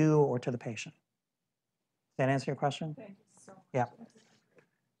it to you or to the patient. Does that answer your question? Thank you so much. Yeah.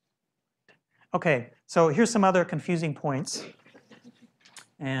 Okay, so here's some other confusing points.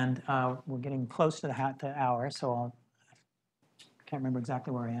 And we're getting close to the hour, so I can't remember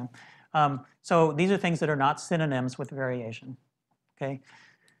exactly where I am. So these are things that are not synonyms with variation, okay?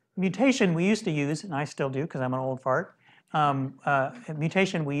 Mutation we used to use, and I still do because I'm an old fart,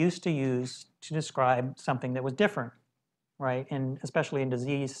 mutation we used to use to describe something that was different, right? And especially in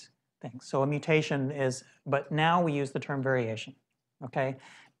disease things. So a mutation is, but now we use the term variation, okay?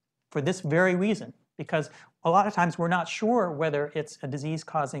 For this very reason, because a lot of times we're not sure whether it's a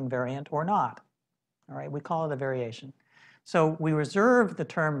disease-causing variant or not, all right? We call it a variation. So we reserve the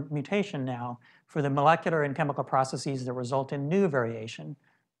term mutation now for the molecular and chemical processes that result in new variation.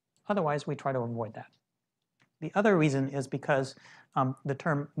 Otherwise, we try to avoid that. The other reason is because the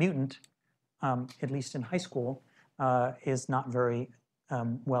term mutant, at least in high school, is not very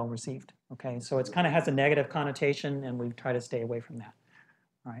well received, okay? So it kind of has a negative connotation, and we try to stay away from that,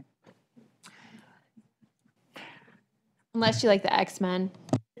 all right? Unless you like the X-Men.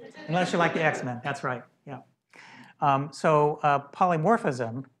 Unless you like the X-Men, that's right, yeah.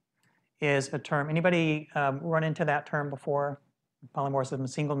 Polymorphism is a term. Anybody run into that term before? Polymorphism,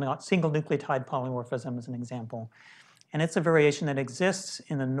 single nucleotide polymorphism is an example. And it's a variation that exists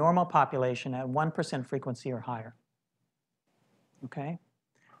in the normal population at 1% frequency or higher. Okay?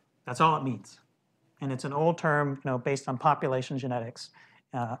 That's all it means. And it's an old term, based on population genetics.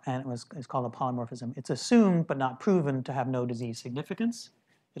 And it's called a polymorphism. It's assumed but not proven to have no disease significance,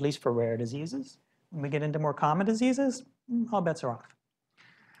 at least for rare diseases. When we get into more common diseases, all bets are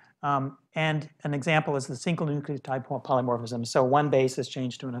off. And an example is the single nucleotide polymorphism. So one base is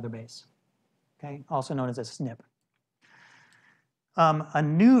changed to another base, okay, also known as a SNP. A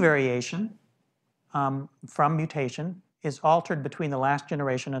new variation from mutation is altered between the last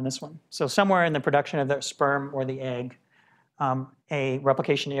generation and this one. So somewhere in the production of the sperm or the egg, a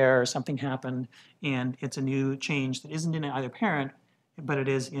replication error or something happened, and it's a new change that isn't in either parent, but it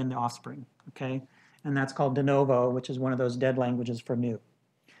is in the offspring, okay? And that's called de novo, which is one of those dead languages for new.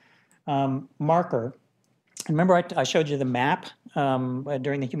 Marker. Remember I showed you the map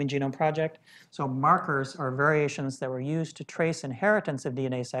during the Human Genome Project? So markers are variations that were used to trace inheritance of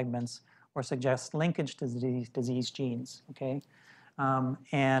DNA segments or suggest linkage to disease genes, okay?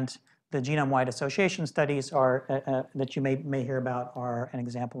 And the genome-wide association studies are, that you may hear about are an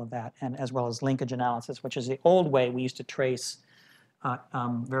example of that, and as well as linkage analysis, which is the old way we used to trace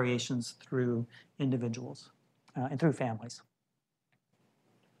variations through individuals and through families.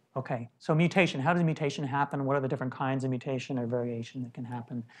 Okay, so mutation. How does mutation happen? What are the different kinds of mutation or variation that can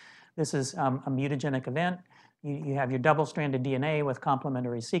happen? This is a mutagenic event. You have your double-stranded DNA with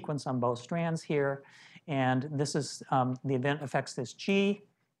complementary sequence on both strands here. And this is, the event affects this G.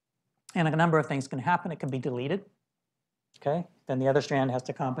 And a number of things can happen. It can be deleted. Okay, then the other strand has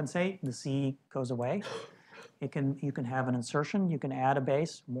to compensate. The C goes away. You can have an insertion. You can add a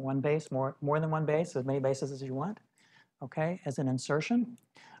base, more than one base, as many bases as you want, okay, as an insertion.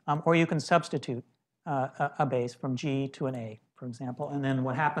 Or you can substitute a base from G to an A, for example. And then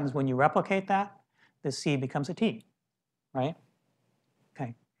what happens when you replicate that? The C becomes a T, right?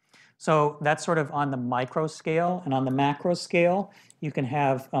 Okay. So that's sort of on the micro scale. And on the macro scale, you can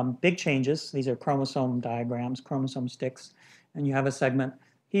have big changes. These are chromosome diagrams, chromosome sticks. And you have a segment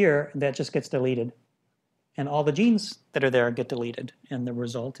here that just gets deleted. And all the genes that are there get deleted. And the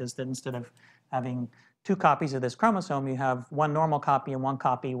result is that instead of having 2 copies of this chromosome, you have 1 normal copy and 1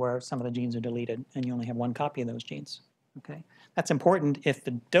 copy where some of the genes are deleted, and you only have 1 copy of those genes. Okay, that's important if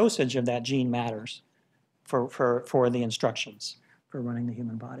the dosage of that gene matters for the instructions for running the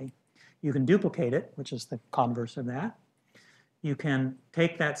human body. You can duplicate it, which is the converse of that. You can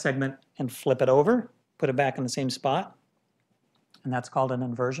take that segment and flip it over, put it back in the same spot, and that's called an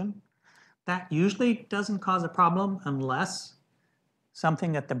inversion. That usually doesn't cause a problem unless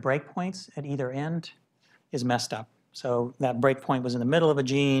something at the breakpoints at either end is messed up. So that breakpoint was in the middle of a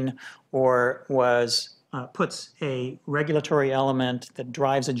gene or puts a regulatory element that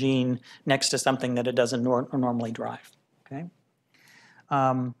drives a gene next to something that it doesn't normally drive, okay?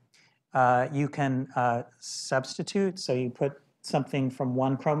 You can substitute, so you put something from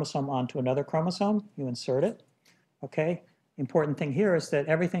one chromosome onto another chromosome, you insert it, okay? Important thing here is that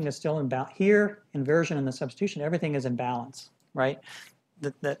everything is still in balance. Here, inversion and the substitution, everything is in balance, right?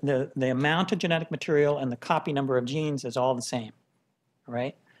 The amount of genetic material and the copy number of genes is all the same,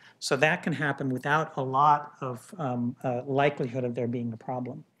 right? So that can happen without a lot of likelihood of there being a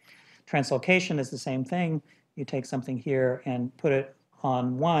problem. Translocation is the same thing. You take something here and put it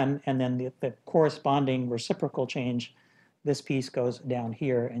on one, and then the corresponding reciprocal change, this piece goes down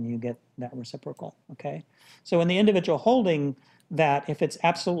here, and you get that reciprocal, okay? So in the individual holding that, if it's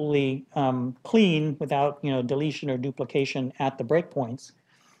absolutely clean without deletion or duplication at the breakpoints,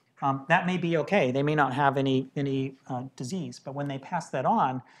 that may be okay. They may not have any disease, but when they pass that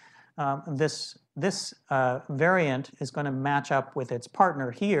on, this variant is going to match up with its partner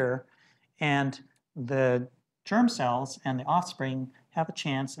here, and the germ cells and the offspring have a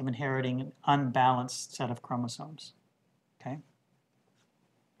chance of inheriting an unbalanced set of chromosomes. Okay.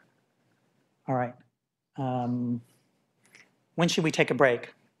 All right. When should we take a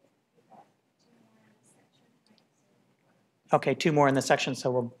break? Okay, 2 more in this section,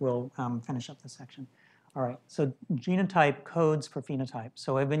 so we'll finish up this section. All right, so genotype codes for phenotype.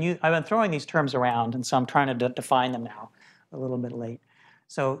 So I've been throwing these terms around, and so I'm trying to define them now, a little bit late.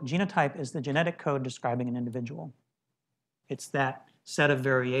 So genotype is the genetic code describing an individual. It's that set of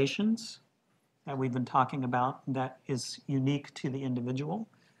variations that we've been talking about that is unique to the individual.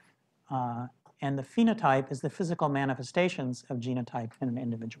 And the phenotype is the physical manifestations of genotype in an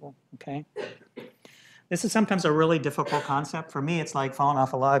individual, okay? This is sometimes a really difficult concept. For me, it's like falling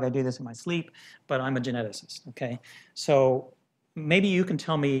off a log. I do this in my sleep, but I'm a geneticist, okay? So maybe you can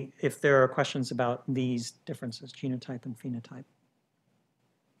tell me if there are questions about these differences, genotype and phenotype.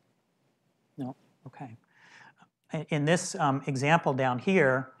 No? Okay. In this example down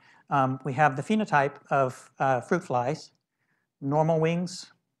here, we have the phenotype of fruit flies, normal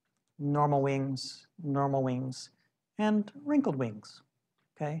wings, normal wings, normal wings, and wrinkled wings,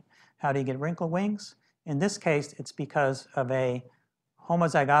 okay? How do you get wrinkled wings? In this case, it's because of a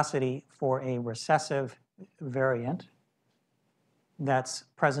homozygosity for a recessive variant that's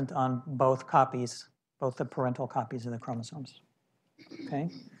present on both copies, both the parental copies of the chromosomes. Okay?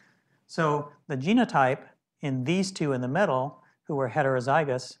 So the genotype in these two in the middle, who are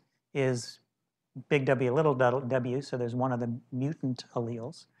heterozygous, is big W, little w, so there's one of the mutant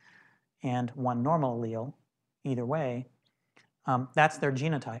alleles and one normal allele, either way. That's their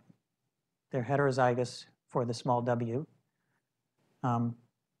genotype. They're heterozygous for the small w,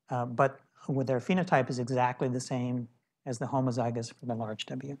 but with their phenotype is exactly the same as the homozygous for the large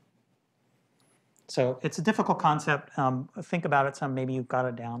W. So it's a difficult concept. Think about it some, maybe you've got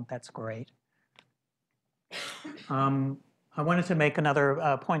it down, that's great. I wanted to make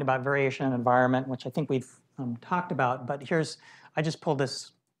another point about variation in environment, which I think we've talked about, but I just pulled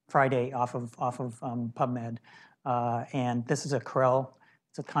this Friday off of PubMed, and this is a krill.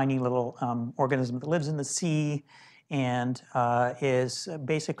 It's a tiny little organism that lives in the sea and is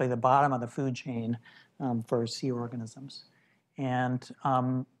basically the bottom of the food chain for sea organisms. And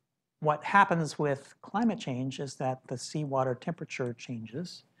what happens with climate change is that the seawater temperature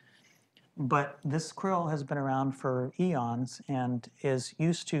changes. But this krill has been around for eons and is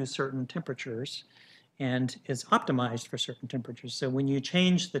used to certain temperatures and is optimized for certain temperatures. So when you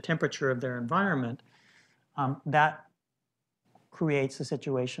change the temperature of their environment, that creates a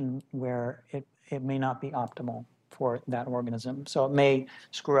situation where it may not be optimal for that organism. So it may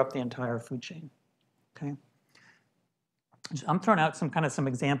screw up the entire food chain. Okay. I'm throwing out some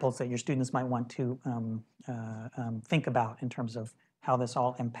examples that your students might want to think about in terms of how this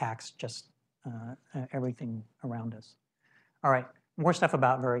all impacts just everything around us. All right, more stuff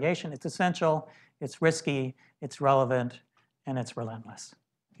about variation. It's essential, it's risky, it's relevant, and it's relentless.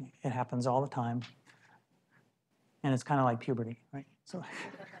 It happens all the time. And it's kind of like puberty, right? So,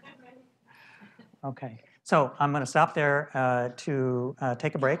 okay, so I'm going to stop there to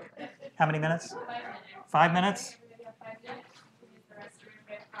take a break. How many minutes? 5 minutes. 5 minutes?